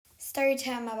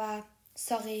Storytime, aber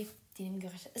sorry, die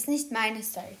Nebengeräusche. Ist nicht meine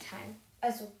Storytime.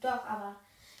 Also doch, aber...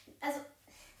 Also,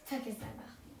 vergiss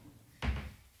einfach.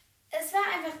 Es war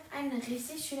einfach ein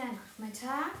richtig schöner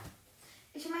Nachmittag.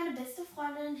 Ich und meine beste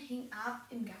Freundin hing ab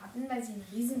im Garten, weil sie einen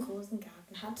riesengroßen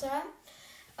Garten hatte.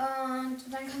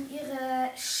 Und dann kam ihre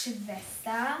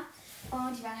Schwester.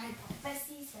 Und die waren halt auch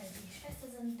Besties, weil die Schwester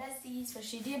sind Besties,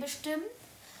 versteht ihr bestimmt.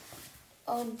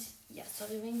 Und ja,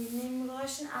 sorry wegen den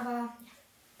Nebengeräuschen, aber ja,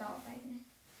 Bauarbeiten.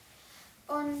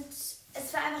 Und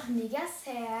es war einfach mega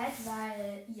sad,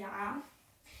 weil ja,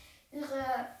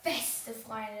 ihre beste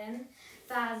Freundin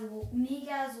war so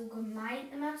mega so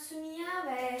gemein immer zu mir,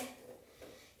 weil,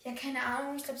 ja, keine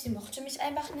Ahnung, ich glaube, sie mochte mich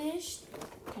einfach nicht.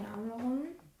 Keine Ahnung warum.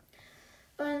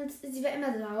 Und sie war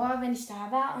immer sauer, wenn ich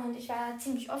da war. Und ich war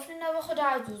ziemlich oft in der Woche da,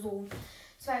 also so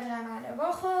 2-3 Mal in der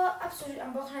Woche. Absolut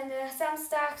am Wochenende,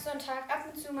 Samstag, Sonntag, ab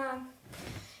und zu mal ein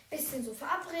bisschen so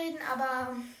verabreden.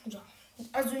 Aber ja,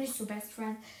 also nicht so Best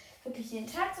Friend wirklich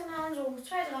jeden Tag, sondern so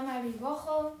 2-3 Mal die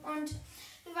Woche. Und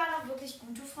wir waren auch wirklich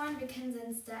gute Freunde. Wir kennen sie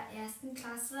seit der 1.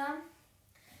 Klasse.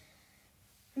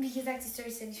 Wie gesagt, die Story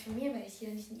ist ja nicht von mir, weil ich hier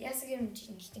nicht in die 1. gehe und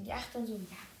ich nicht in die 8. und so.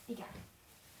 Ja, egal.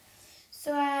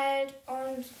 So halt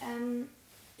und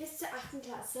bis zur 8.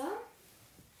 Klasse.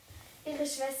 Ihre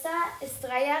Schwester ist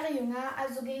 3 Jahre jünger,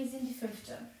 also ging sie in die 5.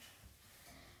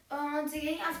 Und sie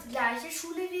ging auf die gleiche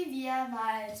Schule wie wir,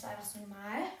 weil es war einfach so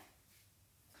normal.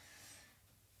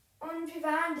 Und wir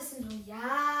waren ein bisschen so,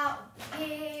 ja,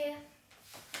 okay.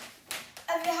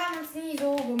 Aber wir haben uns nie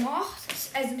so gemocht,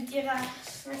 also mit ihrer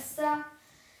Schwester.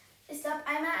 Ich glaube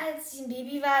einmal, als ich ein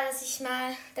Baby war,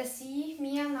 dass sie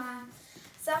mir mal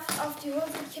Saft auf die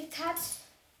Hose gekippt hat.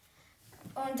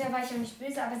 Und da war ich auch nicht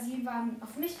böse, aber sie war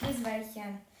auf mich böse, weil ich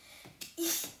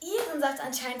ihren Saft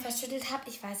anscheinend verschüttelt habe.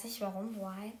 Ich weiß nicht warum,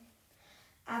 why.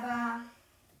 Aber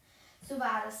so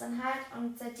war das dann halt.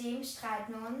 Und seitdem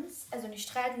streiten wir uns. Also nicht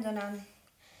streiten, sondern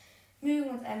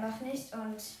mögen uns einfach nicht.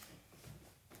 Und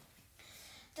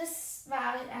das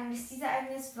war halt eigentlich dieses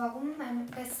Ereignis, warum meine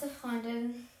beste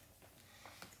Freundin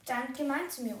dann gemein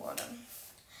zu mir wurde.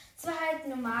 Es war halt ein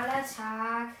normaler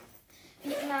Tag.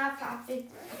 Wie immer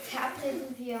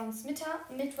verabreden wir uns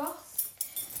mittwochs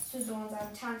zu so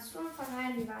unserem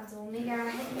Tanzturnverein. Wir waren so mega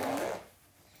happy.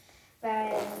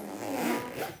 Weil,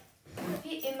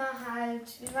 wie immer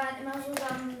halt, wir waren immer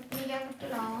zusammen mega gut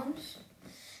gelaunt.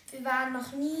 Wir waren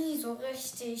noch nie so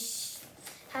richtig,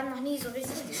 haben noch nie so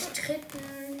richtig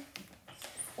gestritten.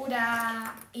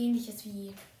 Oder ähnliches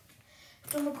wie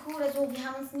dumme Kuh oder so, wir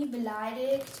haben uns nie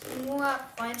beleidigt, nur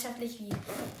freundschaftlich wie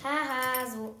haha,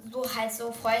 so halt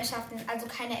so Freundschaften, also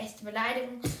keine echte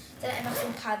Beleidigung, sondern einfach so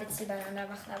ein paar Witze übereinander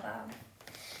machen, aber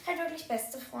halt wirklich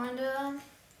beste Freunde.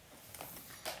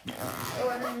 Und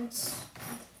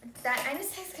dann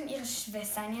eines Tages kam ihre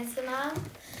Schwester in ihr Zimmer,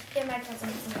 wir haben halt so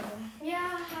ein bisschen so,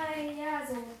 ja, hi, ja,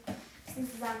 so, wir sind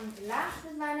zusammen gelacht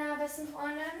mit meiner besten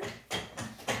Freundin.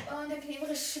 Und dann kam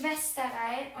ihre Schwester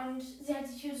rein und sie hat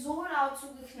die Tür so laut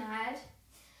zugeknallt,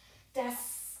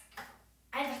 dass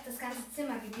einfach das ganze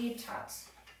Zimmer gebebt hat.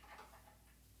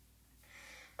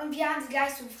 Und wir haben sie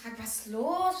gleich so gefragt, was ist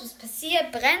los, was ist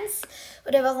passiert, brennt's?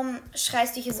 Oder warum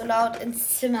schreist du hier so laut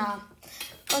ins Zimmer?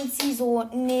 Und sie so,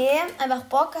 nee, einfach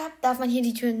Bock gehabt, darf man hier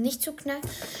die Tür nicht zuknallen.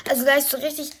 Also gleich so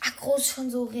richtig aggro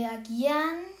schon so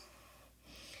reagieren.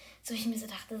 So ich mir so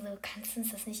dachte, so kannst du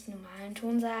uns das nicht im normalen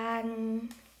Ton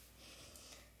sagen?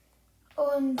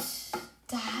 Und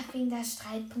da fing der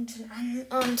Streitpunkt schon an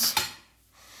und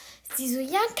sie so,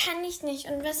 ja, kann ich nicht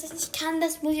und was ich nicht kann,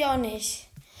 das muss ich auch nicht.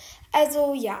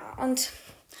 Also ja, und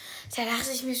da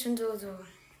dachte ich mir schon so,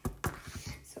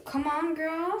 come on,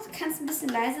 girls, kannst ein bisschen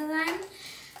leiser sein.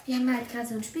 Wir haben halt gerade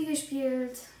so ein Spiel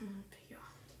gespielt und ja.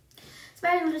 Es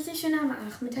war ein richtig schöner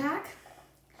Nachmittag,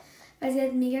 weil sie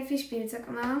hat mega viel Spielzeug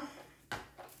immer.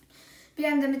 Wir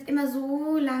haben damit immer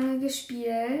so lange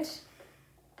gespielt.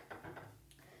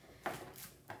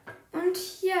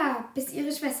 Und ja, bis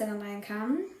ihre Schwester dann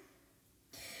reinkam.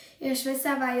 Ihre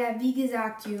Schwester war ja, wie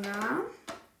gesagt, jünger.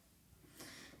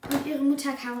 Und ihre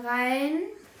Mutter kam rein.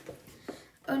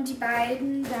 Und die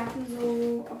beiden sagten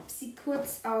so, ob sie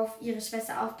kurz auf ihre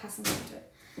Schwester aufpassen könnte.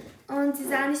 Und sie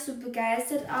sah nicht so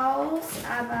begeistert aus,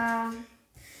 aber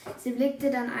sie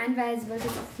blickte dann ein, weil sie wollte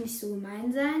auch nicht so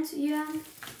gemein sein zu ihr.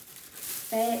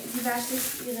 Weil sie war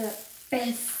schließlich ihre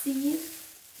Bestie.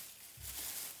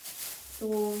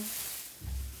 So.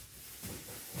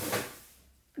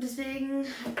 Deswegen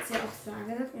hat sie auch Ja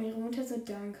gesagt und ihre Mutter so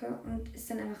danke und ist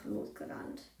dann einfach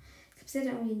losgerannt. Ich glaube, sie hatte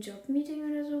irgendwie ein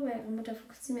Jobmeeting oder so, weil ihre Mutter vor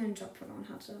kurzem ihren Job verloren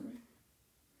hatte.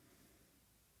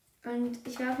 Und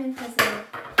ich war auf jeden Fall so,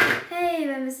 hey,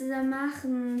 was willst du da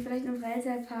machen? Vielleicht im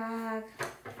Freizeitpark.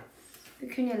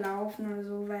 können ja laufen oder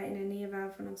so, weil in der Nähe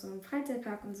war von unserem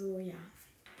Freizeitpark und so, ja.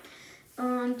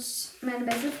 Und meine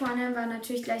beste Freundin war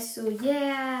natürlich gleich so,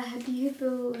 yeah, happy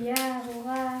hippo, ja, yeah,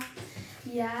 hurra.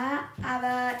 Ja,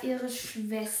 aber ihre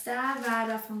Schwester war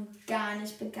davon gar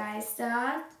nicht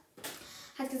begeistert.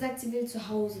 Hat gesagt, sie will zu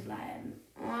Hause bleiben.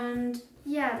 Und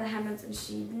ja, da haben wir uns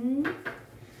entschieden,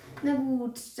 na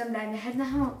gut, dann bleiben wir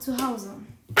halt zu Hause.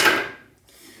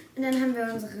 Und dann haben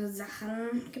wir unsere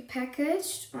Sachen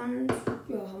gepackagt und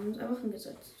ja, haben uns einfach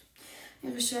hingesetzt.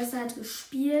 Ihre Schwester hat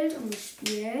gespielt und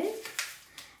gespielt.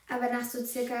 Aber nach so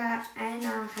circa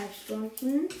 1,5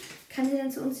 Stunden kam sie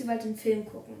dann zu uns, sie wollte einen Film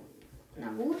gucken.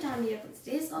 Na gut, haben wir uns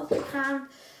das ausgekramt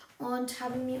und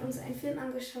haben mir uns einen Film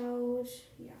angeschaut.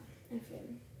 Ja, ein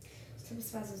Film. Ich glaube,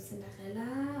 es war so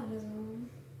Cinderella oder so.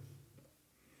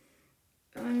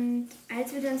 Und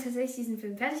als wir dann tatsächlich diesen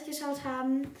Film fertig geschaut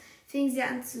haben, fing sie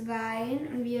an zu weinen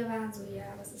und wir waren so,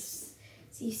 ja, was ist,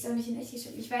 sie ist doch nicht in echt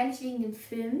geschrieben. Ich weine nicht wegen dem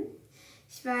Film,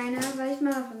 ich weine, weil ich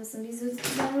Mama vermisse und diese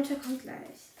Mutter kommt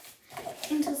gleich.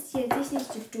 Interessiert dich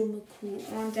nicht, die dumme Kuh.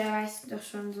 Und da war ich doch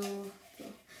schon so,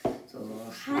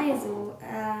 hi, so,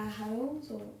 hallo,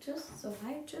 so, tschüss, so,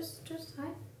 hi, tschüss, hi.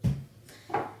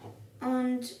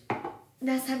 Und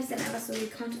das habe ich dann einfach so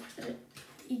gekonnt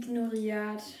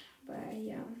ignoriert, weil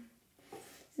ja,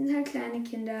 sind halt kleine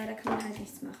Kinder, da kann man halt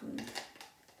nichts machen. Und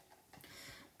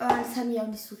das hat mich auch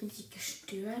nicht so richtig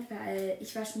gestört, weil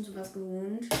ich war schon sowas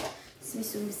gewohnt, das mich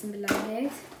so ein bisschen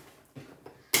beleidigt.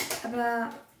 Aber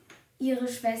ihre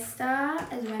Schwester,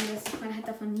 also meine beste Freundin, hat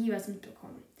davon nie was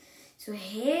mitbekommen. So,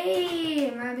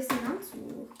 hey, mal ein bisschen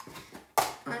Anzug.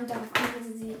 Und darauf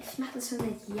antwortete sie, ich mache das schon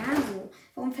seit Jahren so.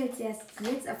 Warum fällt sie erst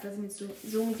jetzt auf, dass ich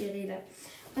so mit ihr rede?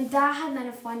 Und da hat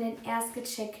meine Freundin erst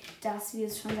gecheckt, dass wir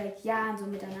es schon seit Jahren so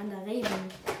miteinander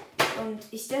reden. Und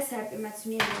ich deshalb immer zu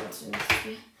mir wollte.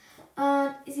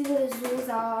 Und sie wurde so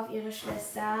sauer auf ihre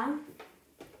Schwester,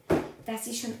 dass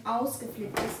sie schon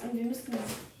ausgeflippt ist. Und ich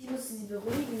musste sie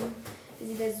beruhigen.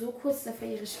 Sie wäre so kurz davor,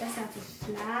 ihre Schwester zu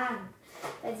schlagen.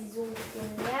 Weil sie so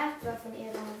genervt war von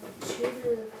ihrer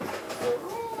Schüssel.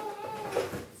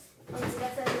 Und sie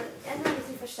hat also erstmal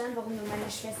nicht verstanden, warum du meine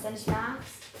Schwester nicht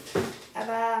magst.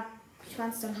 Aber ich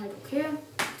fand es dann halt okay,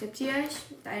 akzeptiere ich,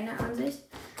 deine Ansicht.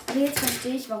 Aber jetzt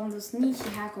verstehe ich, warum du es nie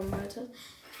hierher kommen wolltest.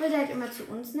 Ich wollte halt immer zu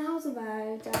uns nach Hause,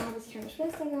 weil da habe ich keine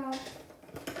Schwester gehabt.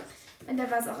 Und da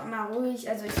war es auch immer ruhig,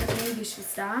 also ich hatte nie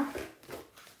Geschwister.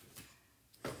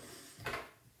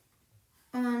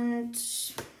 Und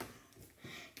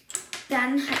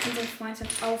dann hat unsere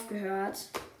Freundschaft aufgehört.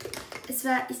 Ich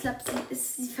glaube,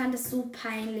 sie fand es so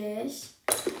peinlich,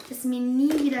 dass sie mir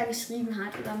nie wieder geschrieben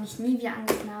hat oder mich nie wieder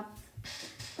angerufen hat.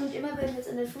 Und immer, wenn wir uns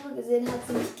in der Schule gesehen hat,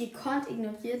 sie mich gekonnt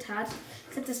ignoriert hat.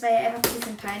 Ich glaube, das war ja einfach ein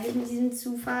bisschen peinlich mit diesem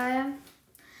Zufall.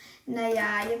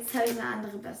 Naja, jetzt habe ich eine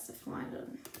andere beste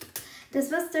Freundin.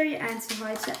 Das war Story 1 für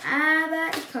heute,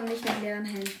 aber ich komme nicht mit leeren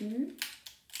Händen.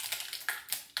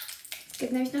 Es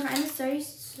gibt nämlich noch eine Story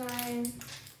 2.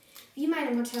 Wie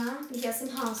meine Mutter mich aus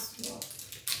dem Haus fuhr.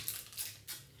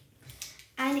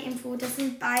 Eine Info, das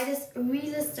sind beides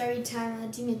reale Storytimer,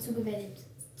 die mir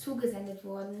zugesendet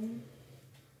wurden.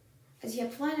 Also ich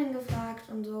habe Freundinnen gefragt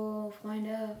und so,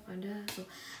 Freunde, so.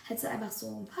 Hat sie einfach so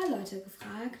ein paar Leute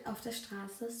gefragt auf der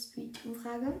Straße,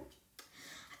 Street-Umfrage.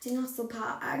 Hat sie noch so ein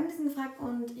paar Ereignisse gefragt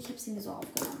und ich habe sie mir so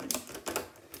aufgenommen.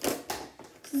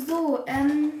 So,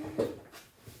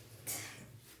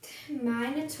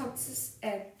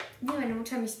 wie meine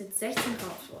Mutter mich mit 16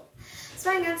 rausfuhr. Es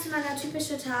war ein ganz normaler,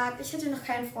 typischer Tag. Ich hatte noch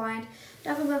keinen Freund.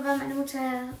 Darüber war meine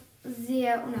Mutter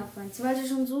sehr unerfreut. Sie wollte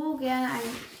schon so gerne ein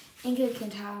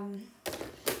Enkelkind haben.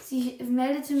 Sie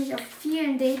meldete mich auf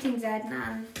vielen Dating-Seiten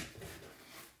an,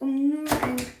 um nur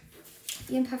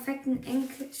ihren perfekten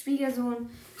Schwiegersohn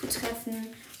zu treffen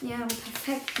und ihren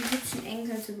perfekten, hübschen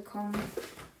Enkel zu bekommen.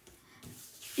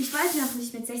 Ich wollte noch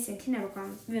nicht mit 16 Kinder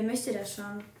bekommen. Wer möchte das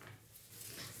schon?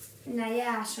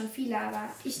 Naja, schon viele, aber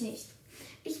ich nicht.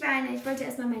 Ich wollte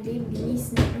erstmal mein Leben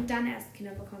genießen und dann erst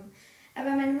Kinder bekommen.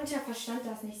 Aber meine Mutter verstand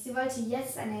das nicht. Sie wollte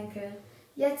jetzt einen Enkel.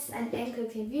 Jetzt ein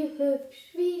Enkelkind. Wie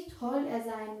hübsch, wie toll er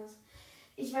sein muss.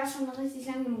 Ich war schon richtig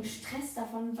lange gestresst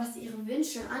davon, was ihre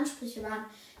Wünsche und Ansprüche waren,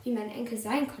 wie mein Enkel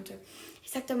sein konnte.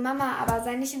 Ich sagte, Mama, aber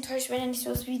sei nicht enttäuscht, wenn er nicht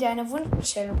so ist, wie deine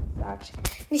Wunschvorstellung sagt.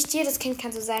 Nicht jedes Kind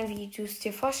kann so sein, wie du es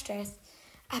dir vorstellst.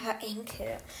 Aber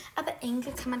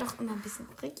Enkel kann man doch immer ein bisschen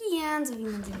korrigieren, so wie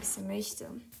man sie ein bisschen möchte.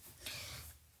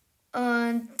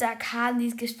 Und da kam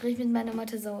dieses Gespräch mit meiner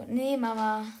Mutter so, nee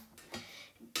Mama,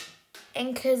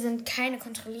 Enkel sind keine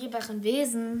kontrollierbaren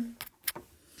Wesen.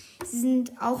 Sie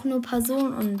sind auch nur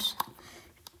Personen und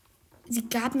sie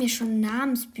gab mir schon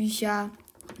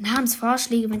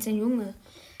Namensvorschläge, wenn es ein Junge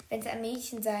wenn es ein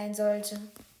Mädchen sein sollte.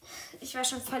 Ich war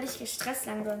schon völlig gestresst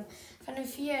langsam von den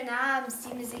vielen Namens,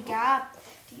 die mir sie gab,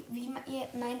 wie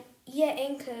ihr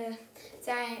Enkel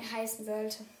heißen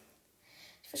sollte.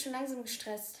 Ich war schon langsam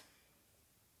gestresst.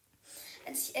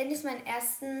 Als ich endlich meinen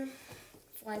ersten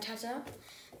Freund hatte,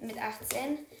 mit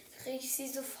 18, rief ich sie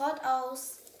sofort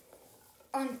aus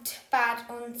und bat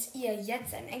uns, ihr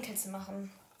jetzt einen Enkel zu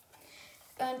machen.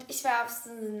 Und ich war auch so,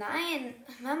 nein,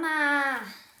 Mama.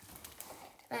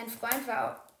 Mein Freund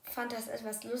fand das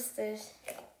etwas lustig.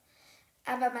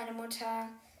 Aber meine Mutter,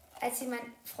 als sie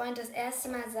meinen Freund das erste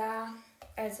Mal sah,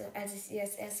 also als ich ihr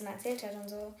das erste Mal erzählt hatte und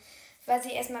so, war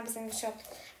sie erstmal ein bisschen geschockt.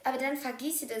 Aber dann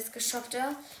vergieß sie das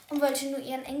Geschockte und wollte nur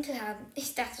ihren Enkel haben.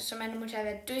 Ich dachte schon, meine Mutter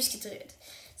wäre durchgedreht.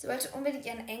 Sie wollte unbedingt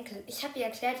ihren Enkel. Ich habe ihr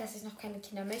erklärt, dass ich noch keine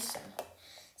Kinder möchte.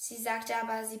 Sie sagte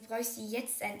aber, sie bräuchte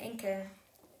jetzt einen Enkel.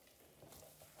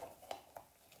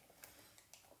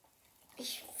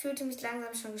 Ich fühlte mich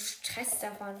langsam schon gestresst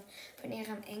von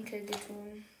ihrem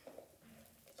Enkelgetun.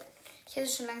 Ich hatte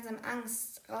schon langsam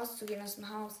Angst, rauszugehen aus dem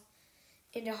Haus,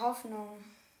 in der Hoffnung,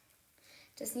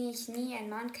 dass ich nie einen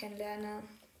Mann kennenlerne,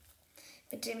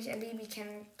 mit dem ich ein Baby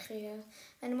kennenkriege.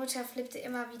 Meine Mutter flippte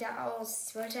immer wieder aus.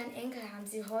 Sie wollte einen Enkel haben.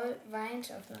 Sie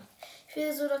weinte auch noch. Ich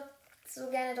würde so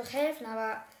gerne doch helfen,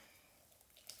 aber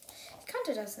ich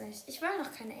konnte das nicht. Ich wollte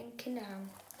noch keine Kinder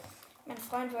haben. Mein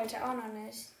Freund wollte auch noch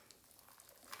nicht.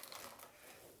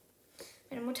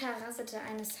 Meine Mutter rastete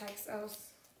eines Tages aus.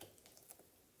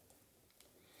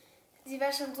 Sie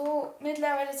war schon so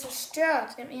mittlerweile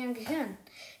zerstört in ihrem Gehirn,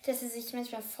 dass sie sich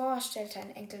manchmal vorstellte,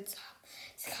 einen Enkel zu haben.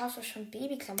 Sie kaufte schon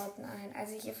Babyklamotten ein,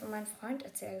 als ich ihr von meinem Freund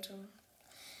erzählte.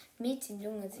 Mädchen,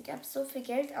 Junge, sie gab so viel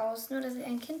Geld aus, nur dass sie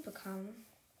ein Kind bekam.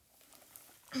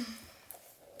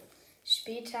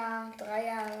 Später, 3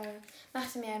 Jahre,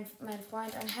 machte mir mein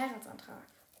Freund einen Heiratsantrag.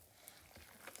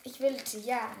 Ich willigte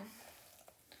ja.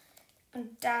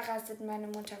 Und da rastete meine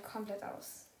Mutter komplett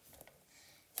aus.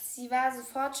 Sie war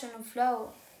sofort schon im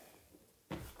Flow.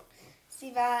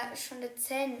 Sie war schon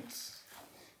dezent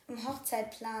im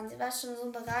Hochzeitplan. Sie war schon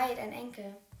so bereit, ein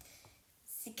Enkel.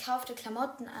 Sie kaufte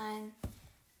Klamotten ein.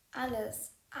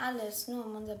 Alles nur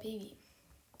um unser Baby.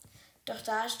 Doch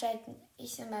da stellten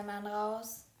ich und mein Mann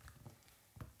raus,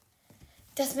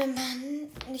 dass mein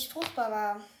Mann nicht fruchtbar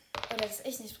war. Oder dass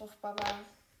ich nicht fruchtbar war.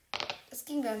 Das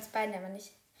ging bei uns beiden aber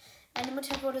nicht. Meine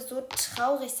Mutter wurde so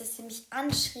traurig, dass sie mich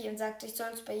anschrie und sagte, ich soll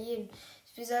es bei jedem.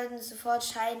 Wir sollten es sofort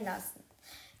scheiden lassen.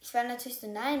 Ich war natürlich so,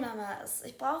 nein Mama,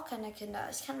 ich brauche keine Kinder.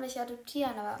 Ich kann mich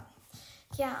adoptieren, aber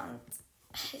ja, und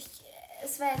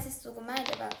es war jetzt nicht so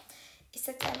gemeint, aber ich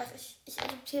sagte einfach, ich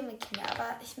adoptiere mir Kinder,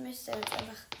 aber ich möchte jetzt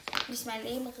einfach nicht mein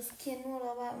Leben riskieren, nur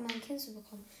dabei, um ein Kind zu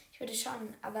bekommen. Ich würde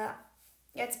schon, aber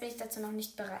jetzt bin ich dazu noch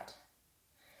nicht bereit.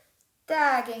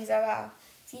 Da ging es aber.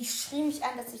 Sie schrie mich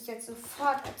an, dass ich jetzt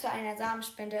sofort zu einer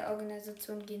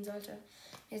Samenspendeorganisation gehen sollte.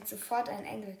 Jetzt sofort einen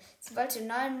Enkel. Sie wollte in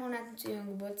 9 Monaten zu ihrem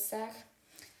Geburtstag.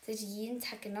 Sie hatte jeden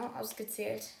Tag genau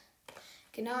ausgezählt.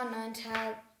 Genau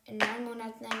in 9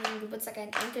 Monaten an ihrem Geburtstag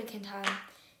ein Enkelkind haben.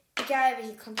 Egal,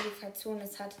 welche Komplikationen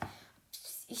es hat.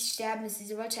 Ich sterben müsste.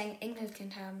 Sie wollte ein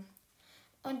Enkelkind haben.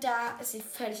 Und da ist sie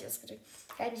völlig ausgedrückt.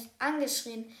 Sie hat mich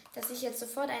angeschrien, dass ich jetzt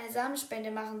sofort eine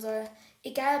Samenspende machen soll.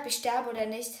 Egal, ob ich sterbe oder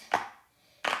nicht.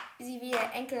 Sie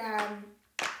wieder Enkel haben.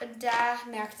 Und da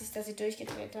merkte ich, dass sie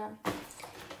durchgedreht haben.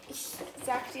 Ich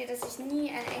sagte ihr, dass ich nie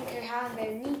einen Enkel haben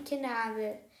will, nie Kinder haben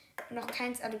will und noch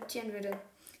keins adoptieren würde.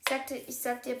 Ich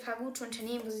sagte ihr ein paar gute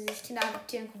Unternehmen, wo sie sich Kinder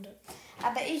adoptieren konnte.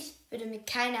 Aber ich würde mir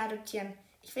keine adoptieren.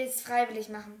 Ich will es freiwillig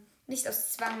machen, nicht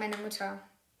aus Zwang meiner Mutter.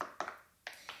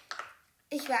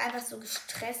 Ich war einfach so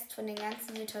gestresst von den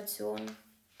ganzen Situationen,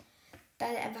 da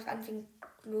sie einfach anfing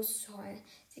loszuheulen.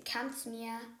 Sie kam zu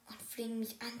mir und fing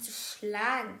mich an zu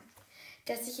schlagen,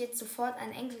 dass ich jetzt sofort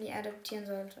einen Enkel adoptieren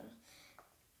sollte.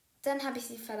 Dann habe ich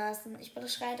sie verlassen. Ich bin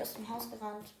schreiend aus dem Haus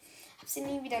gerannt. Habe sie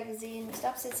nie wieder gesehen. Ich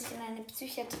glaube, sie hat sich in eine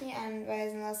Psychiatrie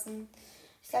einweisen lassen.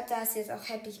 Ich glaube, da ist sie jetzt auch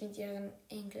happy mit ihrem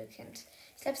Enkelkind.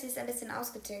 Ich glaube, sie ist ein bisschen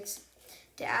ausgetickt.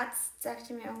 Der Arzt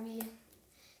sagte mir irgendwie,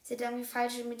 sie hat irgendwie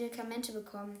falsche Medikamente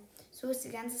bekommen. So ist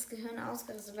ihr ganzes Gehirn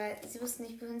ausgerissen, weil sie wussten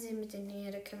nicht, wohin sie mit den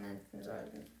Medikamenten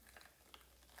sollten.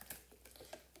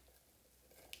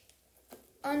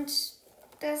 Und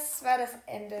das war das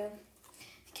Ende.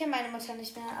 Ich kenne meine Mutter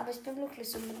nicht mehr, aber ich bin glücklich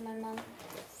so mit meinem Mann.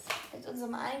 Mit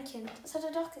unserem einen Kind. Es hat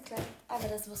ja doch geklappt. Aber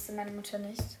das wusste meine Mutter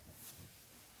nicht.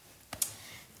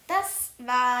 Das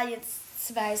war jetzt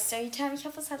 2 Storytime. Ich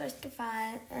hoffe, es hat euch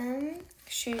gefallen.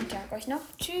 Schönen Tag euch noch.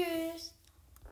 Tschüss.